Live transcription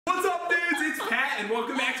and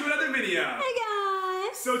welcome back to another video. Hey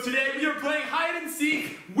guys! So today we are playing hide and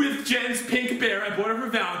seek with Jen's pink bear I bought her for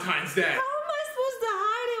Valentine's Day. How am I supposed to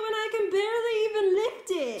hide it when I can barely even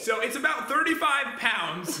lift it? So it's about 35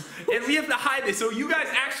 pounds, and we have to hide this. So you guys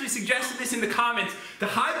actually suggested this in the comments, to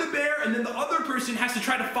hide the bear, and then the other person has to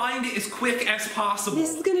try to find it as quick as possible.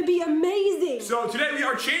 This is gonna be amazing. So today we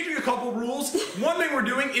are changing a couple rules. One thing we're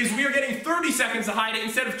doing is we are getting 30 seconds to hide it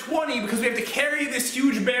instead of 20 because we have to carry this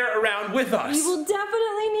huge bear around with us. We will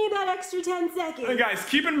definitely need that extra 10 seconds. And guys,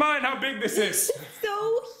 keep in mind how big this is.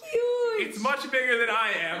 So huge. It's much bigger than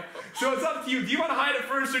I am. So it's up to you. Do you want to hide it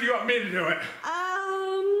first or do you want me to do it?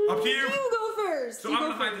 Up to you. You go first. So I'm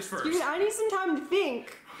going to hide this first. I need some time to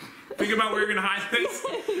think. Think about where you're gonna hide this.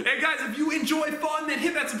 And guys, if you enjoy fun, then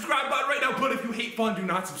hit that subscribe button right now. But if you hate fun, do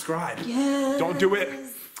not subscribe. Yes. Don't do it.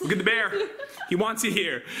 Look at the bear. He wants you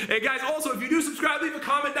here. Hey guys, also, if you do subscribe, leave a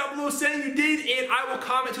comment down below saying you did, and I will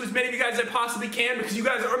comment to as many of you guys as I possibly can because you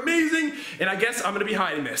guys are amazing, and I guess I'm gonna be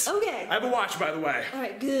hiding this. Okay. I have a watch, by the way.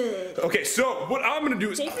 Alright, good. Okay, so what I'm gonna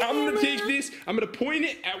do is I'm gonna take camera. this, I'm gonna point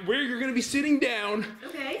it at where you're gonna be sitting down.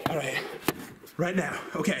 Okay. Alright, right now.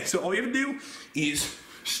 Okay, so all you have to do is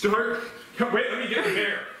start. Wait, let me get the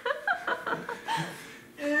bear.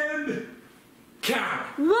 And count.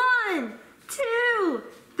 1, 2,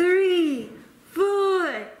 3,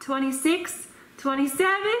 4, 26,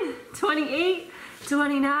 27, 28,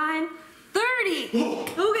 29, 30. Whoa.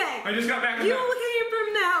 Okay. I just got back. You came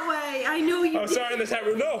from that way. I know you. Oh, sorry, in the chat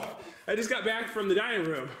room. No, I just got back from the dining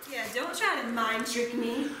room. Yeah, don't try to mind trick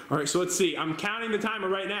me. All right, so let's see. I'm counting the timer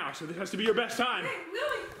right now, so this has to be your best time. Okay,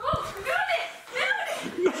 really? Oh, I got it.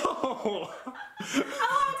 No. How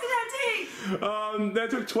long did that take? That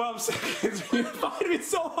took 12 seconds. You find it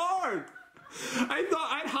so hard. I thought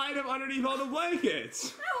I'd hide him underneath all the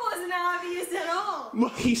blankets. That wasn't obvious at all.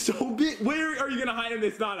 Look, he's so big. Where are you gonna hide him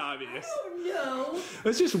that's not obvious? Oh no.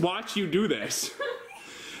 Let's just watch you do this.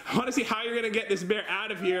 I want to see how you're gonna get this bear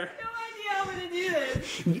out of here. No idea how I'm gonna do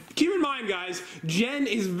this. Keep in mind, guys, Jen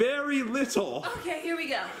is very little. Okay, here we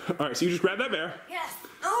go. All right, so you just grab that bear. Yes.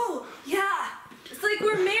 Oh, yeah. It's like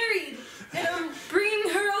we're married, and I'm bringing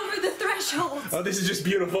her over the threshold. Oh, this is just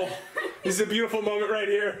beautiful. This is a beautiful moment right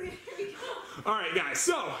here. Here we go. All right, guys,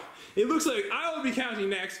 so it looks like I will be counting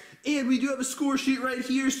next, and we do have a score sheet right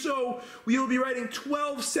here, so we will be writing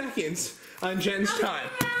 12 seconds on Jen's time.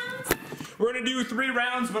 We're gonna do 3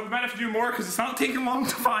 rounds, but we might have to do more because it's not taking long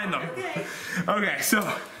to find them. Okay. Okay, so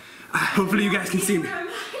hopefully you guys can see me.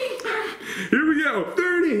 Here we go.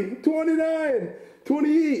 30, 29,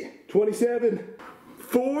 28, 27,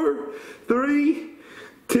 4, 3,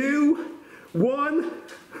 2, 1.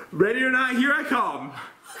 Ready or not, here I come.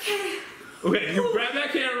 Okay. Okay, you grab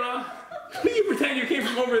that camera. You pretend you came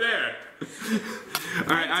from over there.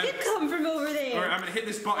 All right, I did come from over there. All right, I'm gonna hit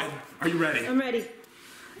this button. Are you ready? I'm ready.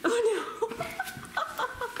 Oh no.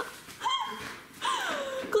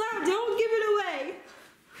 Cloud, don't give it away.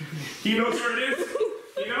 He knows where it is.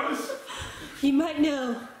 He knows. He might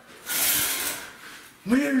know.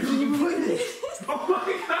 Where did you put it? Oh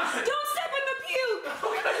my God. Don't step in the puke.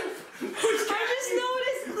 I just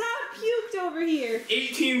noticed Cloud puked over here.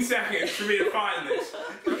 18 seconds for me to find this.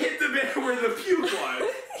 Hit the bear where the puke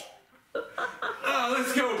was. Oh,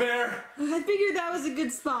 let's go, bear. I figured that was a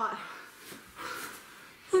good spot.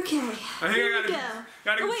 Okay. I think here I we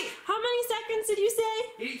gotta go. Oh wait, how many seconds did you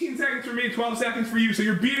say? 18 seconds for me, 12 seconds for you, so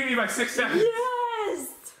you're beating me by 6 seconds.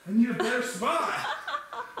 Yes! I need a better spot.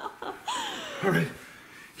 All right,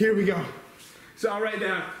 here we go. So I'll write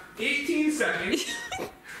down 18 seconds.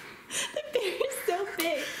 The bear is so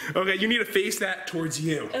big. Okay, you need to face that towards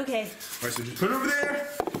you. Okay. All right, so just put it over there,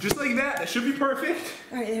 just like that. That should be perfect.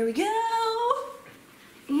 All right, there we go.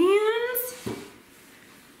 And...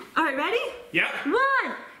 All right, ready? Yep. 1,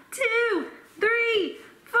 2, 3,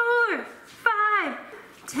 4, 5,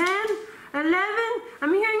 10, 11.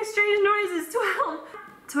 I'm hearing strange noises. 12,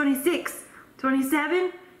 26,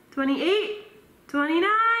 27, 28, 29,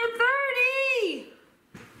 30.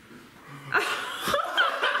 I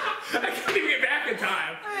can't even get back in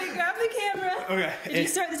time. All right, grab the camera. Okay. Did you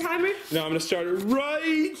start the timer? No, I'm gonna start it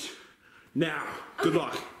right now. Good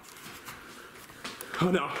luck.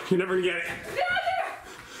 Oh no, you're never gonna get it.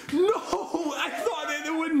 No, I thought that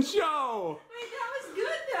it wouldn't show. Wait, that was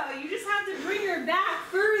good though. You just have to bring her back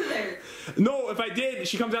further. No, if I did,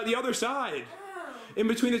 she comes out the other side. Oh. In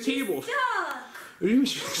between the tables. Stuck.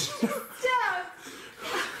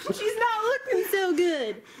 She's not looking so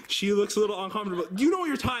good. She looks a little uncomfortable. Do you know what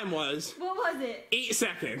your time was? What was it? 8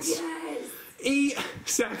 seconds. Yes. 8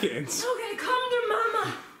 seconds. Okay, come to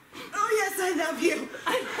mama. Oh yes, I love you.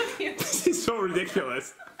 I love you. This is so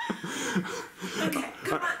ridiculous. Okay,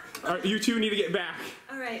 come on. Alright, you two need to get back.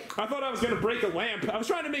 Alright. I thought I was gonna break a lamp. I was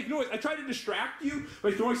trying to make noise. I tried to distract you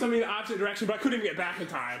by throwing something in the opposite direction, but I couldn't even get back in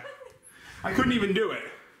time. I couldn't even do it.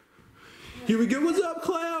 Here we go. What's up,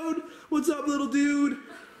 Cloud? What's up, little dude?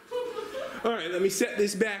 Alright, let me set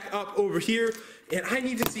this back up over here, and I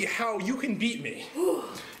need to see how you can beat me.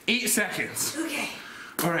 8 seconds. Okay.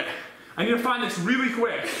 Alright, I need to find this really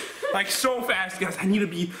quick. Like so fast, guys. I need to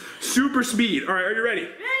be super speed. Alright, are you ready?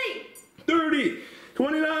 Ready. 30,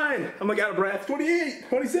 29, I'm like out of breath. 28,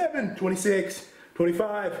 27, 26,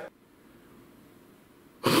 25.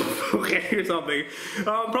 Okay, here's something.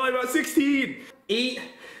 Probably about 16. 8,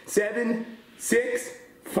 7, 6,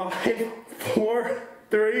 5, 4,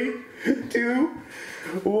 3, 2,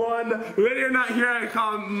 1. Ready or not, here I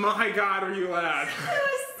come. My God, are you loud? It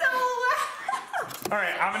was so loud. All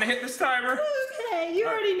right, I'm gonna hit this timer. Okay, you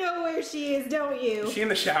already know where she is, don't you? Is she in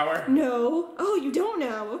the shower? No. Oh, you don't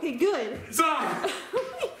know. Okay, good. It's on. No!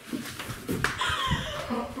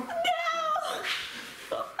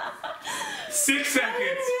 6 seconds. I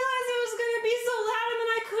didn't realize it was gonna be so loud, and then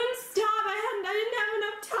I couldn't stop. I didn't have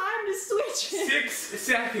enough time to switch it. 6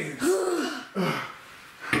 seconds.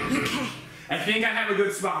 Okay. I think I have a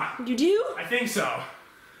good spot. You do? I think so.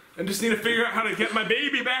 I just need to figure out how to get my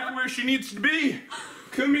baby back where she needs to be.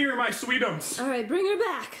 Come here, my sweetums. All right, bring her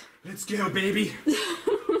back. Let's go, baby.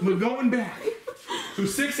 We're going back. So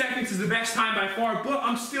 6 seconds is the best time by far, but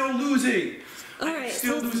I'm still losing. All right,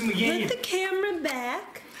 still losing the game. Put the camera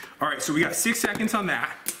back. All right, so we got 6 seconds on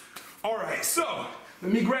that. All right, so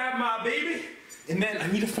let me grab my baby, and then I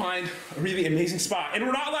need to find a really amazing spot. And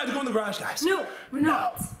we're not allowed to go in the garage, guys. No, we're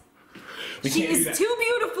not. We She can't do is that. too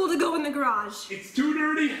beautiful to go in the garage. It's too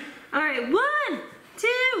dirty. All right, 1,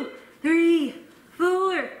 2, 3,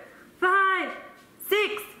 4, 5,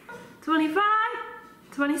 6, 25,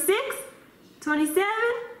 26, 27,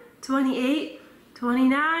 28,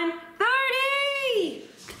 29, 30!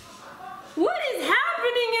 What is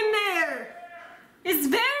happening in there? It's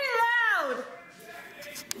very loud.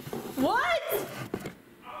 What?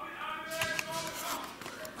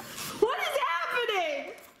 What is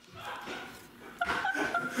happening?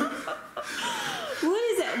 What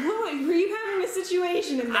is it? What, were you having a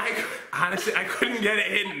situation in there? Honestly, I couldn't get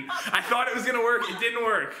it hidden. I thought it was gonna work. It didn't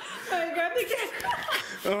work. All right, grab the camera.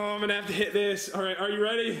 Oh, I'm gonna have to hit this. All right, are you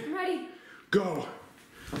ready? I'm ready. Go.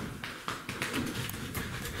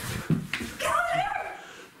 Connor!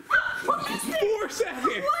 What is this? 4 seconds.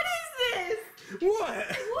 What is this?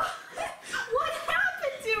 What? What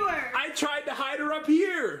happened to her? I tried to hide her up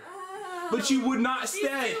here, but she would not She's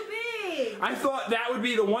stay. too big. I thought that would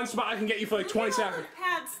be the one spot I can get you for like 20 seconds.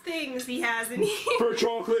 Pat's things he has in here. For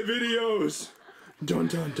chocolate videos. Dun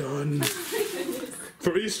dun dun.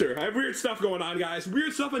 For Easter. I have weird stuff going on, guys.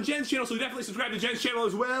 Weird stuff on Jen's channel, so definitely subscribe to Jen's channel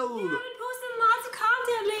as well. I've been posting lots of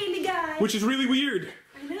content lately, guys. Which is really weird.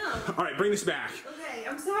 I know. Alright, bring this back. Okay,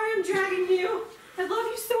 I'm sorry I'm dragging you. I love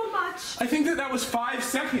you so much. I think that was 5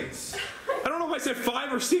 seconds. I don't know if I said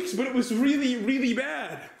 5 or 6, but it was really, really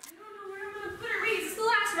bad. I don't know where I'm gonna put her. Wait, is this the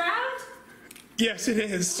last round? Yes, it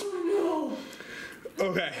is. Oh no.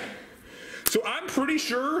 Okay. So I'm pretty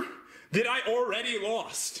sure that I already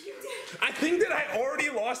lost. You did. I think that I already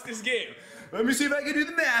lost this game. Let me see if I can do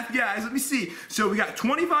the math, guys. Let me see. So we got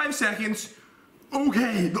 25 seconds.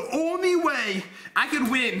 Okay, the only way I could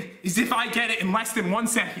win is if I get it in less than 1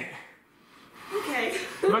 second. Okay.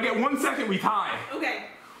 If I get 1 second, we tie. Okay.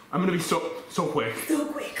 I'm gonna be so quick. So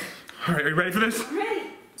quick. All right, are you ready for this? I'm ready.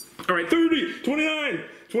 All right, 30, 29,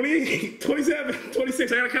 28, 27,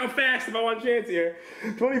 26. I gotta count fast if I want a chance here.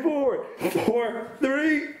 24, 4,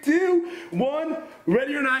 3, 2, 1.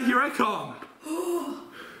 Ready or not, here I come.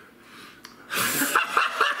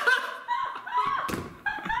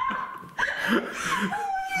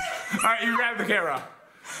 All right, you grab the camera.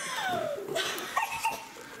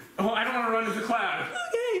 Oh, I don't want to run into the cloud.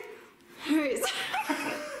 Okay. Alright.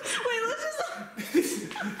 Wait, let's just.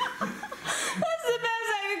 That's the best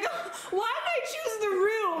I could go. Why did I choose the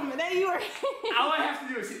room that you were in? All I have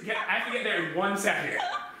to do is I have to get there in 1 second.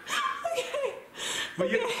 Okay.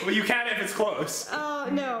 Well, you can if it's close. Oh,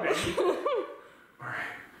 no. All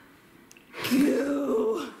right.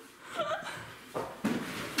 Go.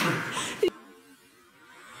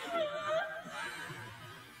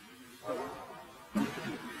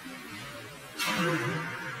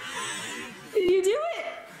 Did you do it?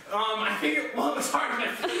 I think it was hard. My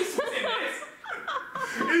face was in it.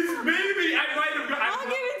 It's maybe I might have got. I'll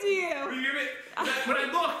give it to you. Will you give it? When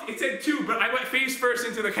I looked, it said 2, but I went face first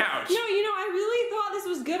into the couch. No, you know, I really thought this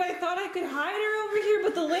was good. I thought I could hide her over here,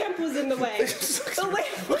 but the lamp was in the way. The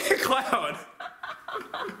lamp. Look at Cloud.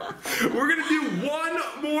 We're gonna do one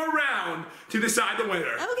more round to decide the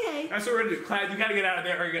winner. Okay. That's what we're gonna do. Cloud, you gotta get out of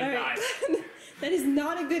there or you're gonna die. That is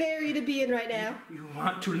not a good area to be in right now. You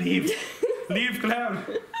want to leave. Leave,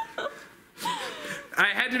 Cloud. I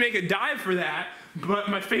had to make a dive for that, but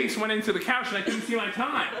my face went into the couch and I couldn't see my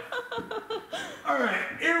time. Alright,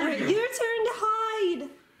 here we go. Your turn to hide.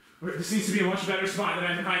 Alright, this needs to be a much better spot than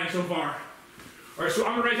I've been hiding so far. Alright, so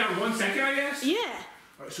I'm gonna write down 1 second, I guess? Yeah.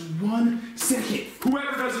 Alright, so 1 second.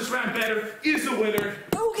 Whoever does this round better is the winner.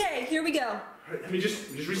 Okay, here we go. Alright, let me just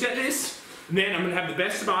reset this, and then I'm gonna have the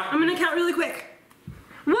best spot. I'm gonna count really quick.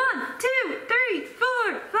 1, 2, 3,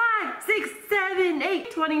 4, 5, 6, 7,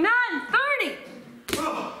 8, 29, 30.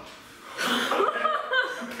 Oh.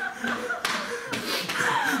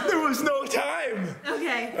 There was no time.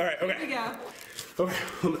 Okay. All right. Okay. Here we go.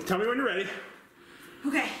 Okay. Tell me when you're ready.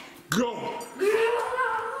 Okay. Go. Where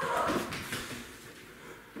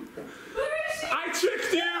is she? I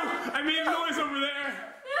tricked you. I made a noise over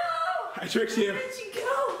there. No. I tricked you. Where did she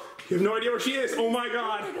go? You have no idea where she is. Oh my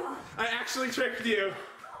God. Oh my God. I actually tricked you.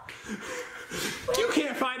 You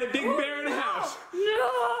can't find a big bear in the house.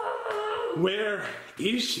 No. Where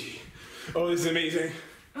is she? Oh, this is amazing.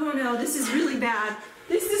 Oh no, this is really bad.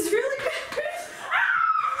 This is really bad.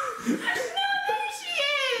 Ah! No, there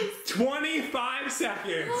she is. 25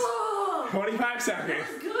 seconds. Oh. 25 seconds.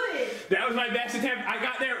 That was good. That was my best attempt. I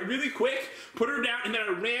got there really quick, put her down, and then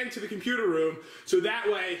I ran to the computer room, so that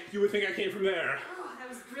way you would think I came from there. Oh, that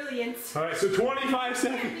was brilliant. All right, so 25 I can't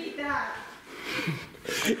seconds. beat that.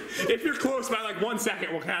 If you're close by like 1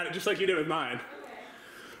 second, we'll count it just like you did with mine.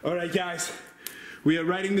 Okay. All right, guys, we are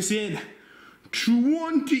writing this in.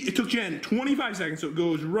 It took Jen 25 seconds, so it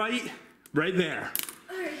goes right there.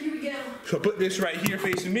 All right, here we go. So put this right here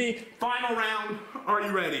facing me. Final round. Are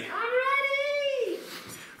you ready? I'm ready.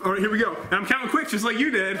 All right, here we go. And I'm counting quick, just like you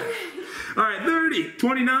did. All right, 30,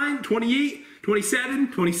 29, 28,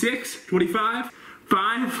 27, 26, 25,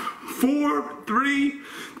 5, 4, 3,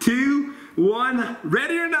 2, 1.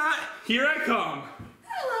 Ready or not, here I come.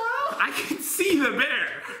 Hello. I can see the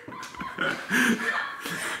bear. I'm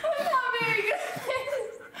not very good.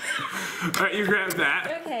 All right, you grab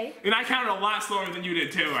that. Okay. And I counted a lot slower than you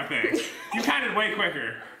did too, I think. You counted way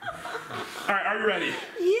quicker. All right, are you ready?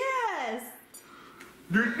 Yes.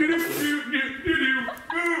 Boom.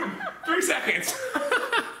 3 seconds.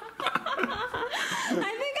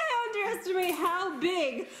 I think I underestimate how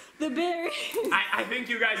big the bear is. I think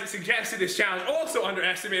you guys that suggested this challenge also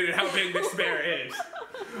underestimated how big this bear is.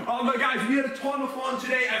 But guys, we had a ton of fun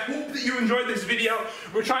today. I hope that you enjoyed this video.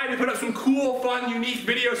 We're trying to put up some cool, fun, unique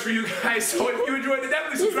videos for you guys. So if you enjoyed it,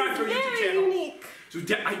 definitely subscribe to our YouTube channel. Unique. So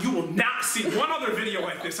you will not see one other video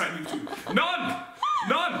like this on YouTube. None.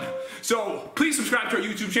 None. So please subscribe to our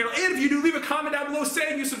YouTube channel. And if you do, leave a comment down below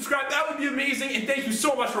saying you subscribed. That would be amazing. And thank you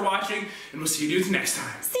so much for watching. And we'll see you dudes next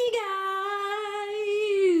time. See you guys.